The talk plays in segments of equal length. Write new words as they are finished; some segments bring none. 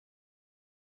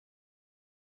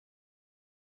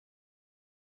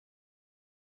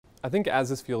I think as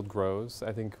this field grows,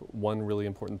 I think one really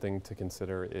important thing to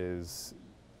consider is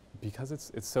because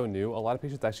it's so new, a lot of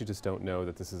patients actually just don't know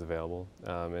that this is available.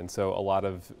 And so a lot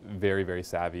of very, very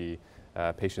savvy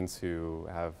patients who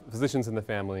have physicians in the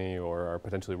family or are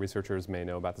potentially researchers may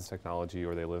know about this technology,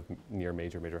 or they live near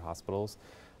major hospitals.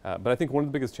 But I think one of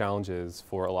the biggest challenges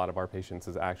for a lot of our patients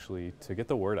is actually to get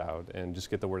the word out and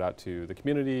just get the word out to the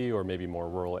community or maybe more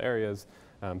rural areas,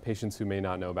 patients who may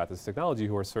not know about this technology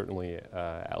who are certainly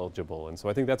eligible. And so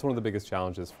I think that's one of the biggest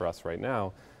challenges for us right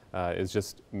now, is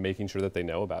just making sure that they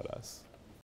know about us.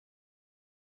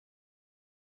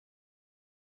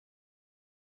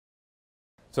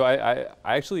 So I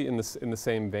actually, in the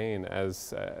same vein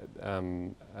as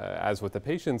with the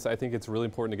patients, I think it's really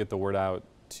important to get the word out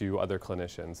to other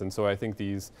clinicians. And so I think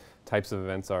these types of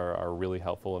events are really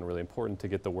helpful and really important to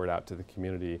get the word out to the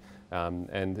community.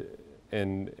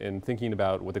 And in thinking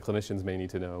about what the clinicians may need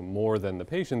to know more than the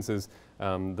patients is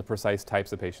the precise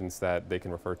types of patients that they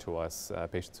can refer to us,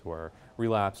 patients who are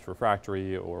relapsed,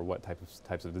 refractory, or what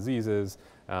types of diseases.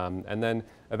 And then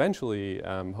eventually,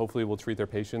 hopefully we'll treat their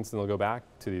patients and they'll go back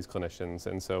to these clinicians.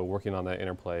 And so working on that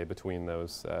interplay between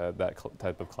those, that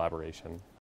type of collaboration.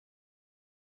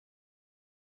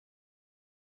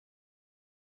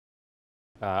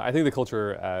 I think the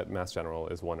culture at Mass General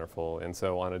is wonderful, and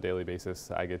so on a daily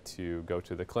basis I get to go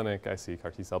to the clinic, I see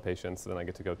CAR T-cell patients, then I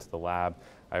get to go to the lab.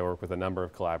 I work with a number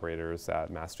of collaborators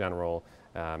at Mass General,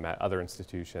 at other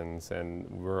institutions, and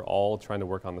we're all trying to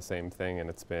work on the same thing, and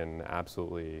it's been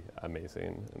absolutely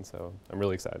amazing, and so I'm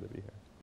really excited to be here.